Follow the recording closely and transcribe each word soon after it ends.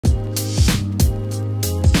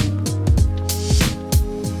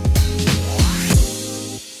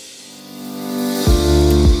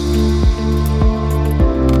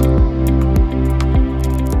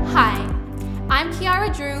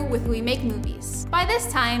place. By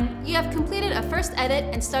this time, you have completed a first edit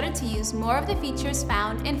and started to use more of the features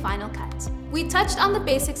found in Final Cut. We touched on the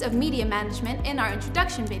basics of media management in our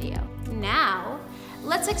introduction video. Now,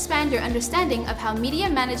 let's expand your understanding of how media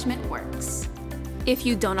management works. If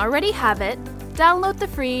you don't already have it, download the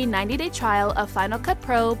free 90-day trial of Final Cut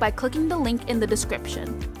Pro by clicking the link in the description.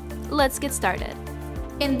 Let's get started.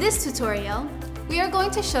 In this tutorial, we are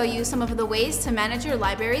going to show you some of the ways to manage your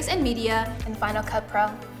libraries and media in Final Cut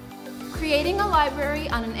Pro. Creating a library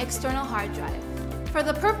on an external hard drive. For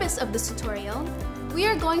the purpose of this tutorial, we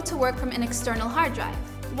are going to work from an external hard drive.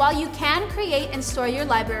 While you can create and store your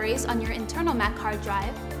libraries on your internal Mac hard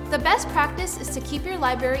drive, the best practice is to keep your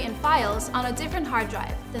library and files on a different hard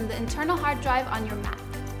drive than the internal hard drive on your Mac.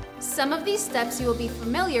 Some of these steps you will be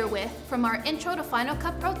familiar with from our Intro to Final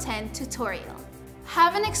Cut Pro 10 tutorial.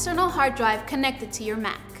 Have an external hard drive connected to your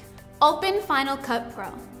Mac. Open Final Cut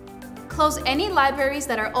Pro. Close any libraries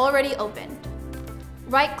that are already opened.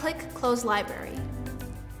 Right-click Close Library.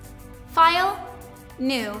 File,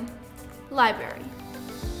 New, Library.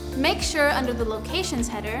 Make sure under the Locations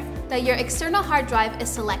header that your external hard drive is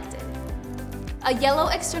selected. A yellow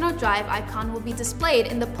external drive icon will be displayed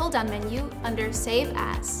in the pull-down menu under Save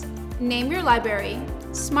As. Name your library,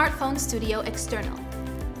 Smartphone Studio External.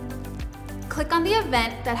 Click on the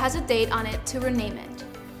event that has a date on it to rename it.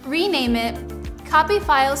 Rename it Copy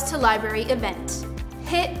Files to Library Event.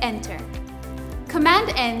 Hit Enter.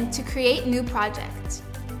 Command-N to create new project.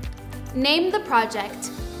 Name the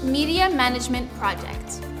project Media Management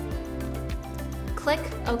Project. Click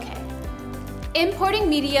OK. Importing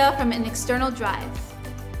media from an external drive.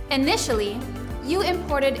 Initially, you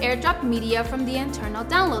imported AirDrop media from the internal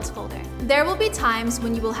Downloads folder. There will be times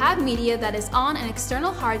when you will have media that is on an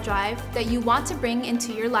external hard drive that you want to bring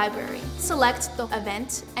into your library. Select the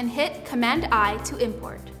event and hit Command-I to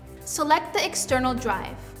import. Select the external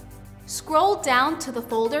drive. Scroll down to the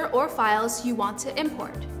folder or files you want to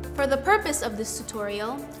import. For the purpose of this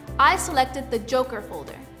tutorial, I selected the Joker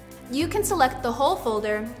folder. You can select the whole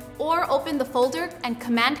folder or open the folder and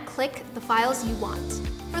command-click the files you want.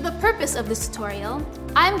 For the purpose of this tutorial,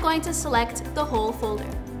 I'm going to select the whole folder.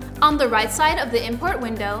 On the right side of the import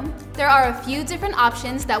window, there are a few different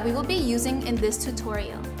options that we will be using in this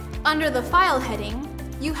tutorial. Under the File heading,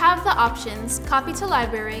 you have the options Copy to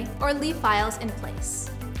Library or Leave Files in Place.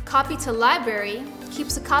 Copy to Library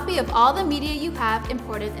keeps a copy of all the media you have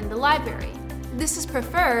imported in the library. This is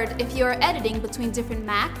preferred if you are editing between different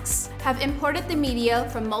Macs, have imported the media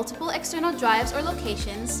from multiple external drives or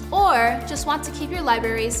locations, or just want to keep your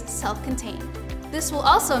libraries self-contained. This will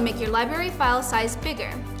also make your library file size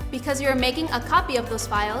bigger because you are making a copy of those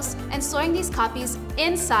files and storing these copies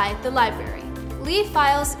inside the library. Leave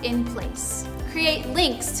files in place. Create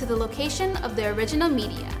links to the location of the original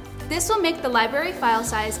media. This will make the library file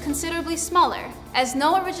size considerably smaller, as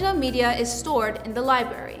no original media is stored in the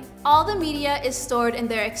library. All the media is stored in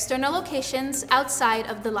their external locations outside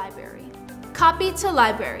of the library. Copy to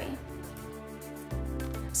Library.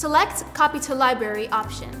 Select Copy to Library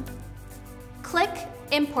option. Click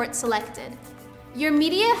Import Selected. Your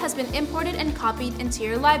media has been imported and copied into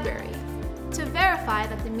your library. To verify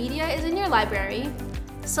that the media is in your library,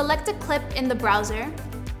 select a clip in the browser,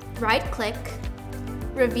 right-click,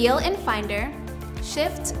 Reveal in Finder,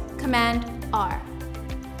 Shift Command R.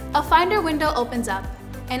 A Finder window opens up,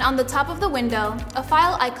 and on the top of the window, a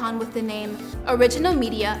file icon with the name Original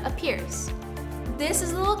Media appears. This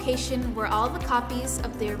is the location where all the copies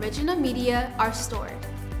of the original media are stored.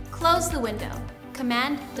 Close the window,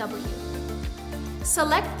 Command W.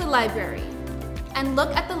 Select the library, and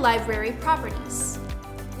look at the library properties.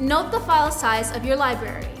 Note the file size of your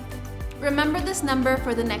library. Remember this number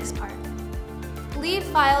for the next part. Leave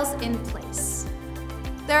files in place.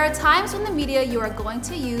 There are times when the media you are going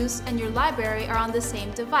to use and your library are on the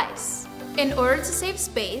same device. In order to save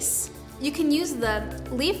space, you can use the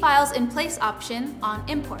Leave Files in Place option on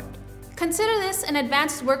Import. Consider this an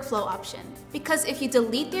advanced workflow option, because if you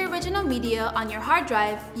delete the original media on your hard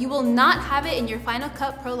drive, you will not have it in your Final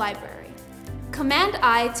Cut Pro library.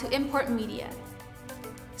 Command-I to import media.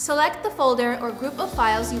 Select the folder or group of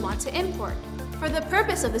files you want to import. For the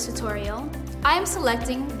purpose of this tutorial, I am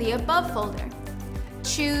selecting the above folder.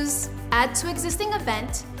 Choose Add to Existing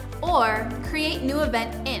Event or Create New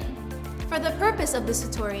Event In. For the purpose of this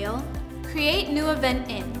tutorial, create New Event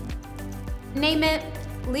In. Name it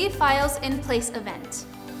Leave Files in Place Event.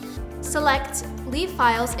 Select Leave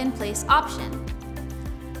Files in Place option.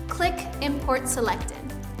 Click Import Selected.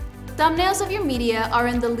 Thumbnails of your media are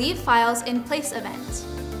in the Leave Files in Place event.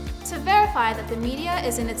 To verify that the media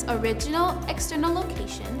is in its original external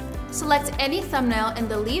location, select any thumbnail in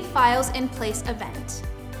the Leave Files in Place event.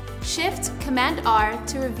 Shift-Command-R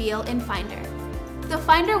to reveal in Finder. The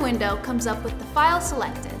Finder window comes up with the file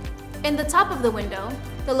selected. In the top of the window,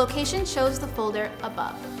 the location shows the folder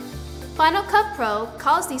above. Final Cut Pro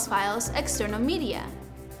calls these files external media.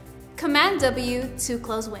 Command-W to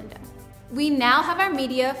close window. We now have our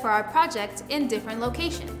media for our project in different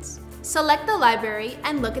locations. Select the library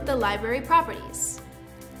and look at the library properties.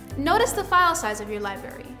 Notice the file size of your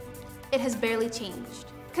library. It has barely changed.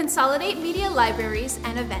 Consolidate media libraries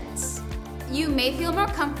and events. You may feel more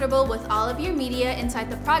comfortable with all of your media inside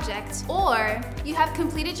the project, or you have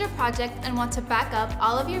completed your project and want to back up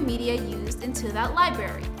all of your media used into that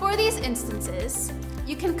library. For these instances,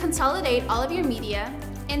 you can consolidate all of your media,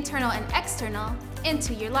 internal and external,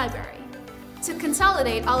 into your library. To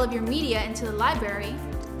consolidate all of your media into the library,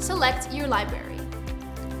 select your library.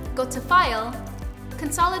 Go to File,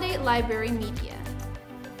 Consolidate Library Media.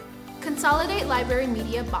 Consolidate Library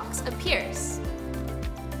Media box appears.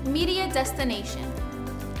 Media Destination.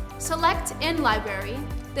 Select In Library.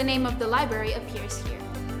 The name of the library appears here.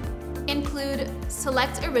 Include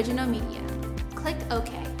Select Original Media. Click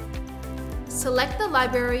OK. Select the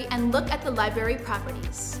library and look at the library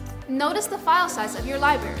properties. Notice the file size of your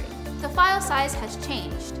library. The file size has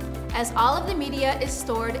changed, as all of the media is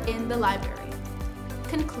stored in the library.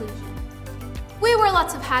 Conclusion. We wear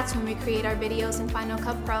lots of hats when we create our videos in Final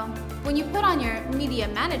Cut Pro. When you put on your Media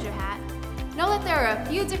Manager hat, know that there are a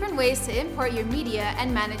few different ways to import your media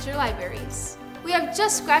and manage your libraries. We have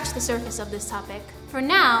just scratched the surface of this topic. For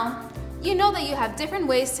now, you know that you have different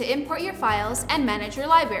ways to import your files and manage your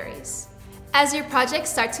libraries. As your projects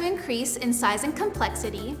start to increase in size and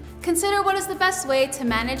complexity, consider what is the best way to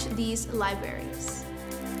manage these libraries.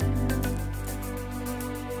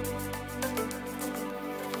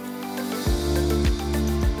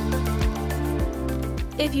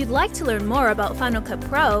 If you'd like to learn more about Final Cut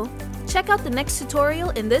Pro, check out the next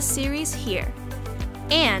tutorial in this series here.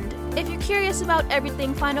 And if you're curious about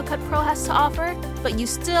everything Final Cut Pro has to offer, but you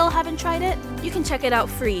still haven't tried it, you can check it out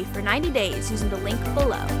free for 90 days using the link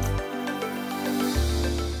below.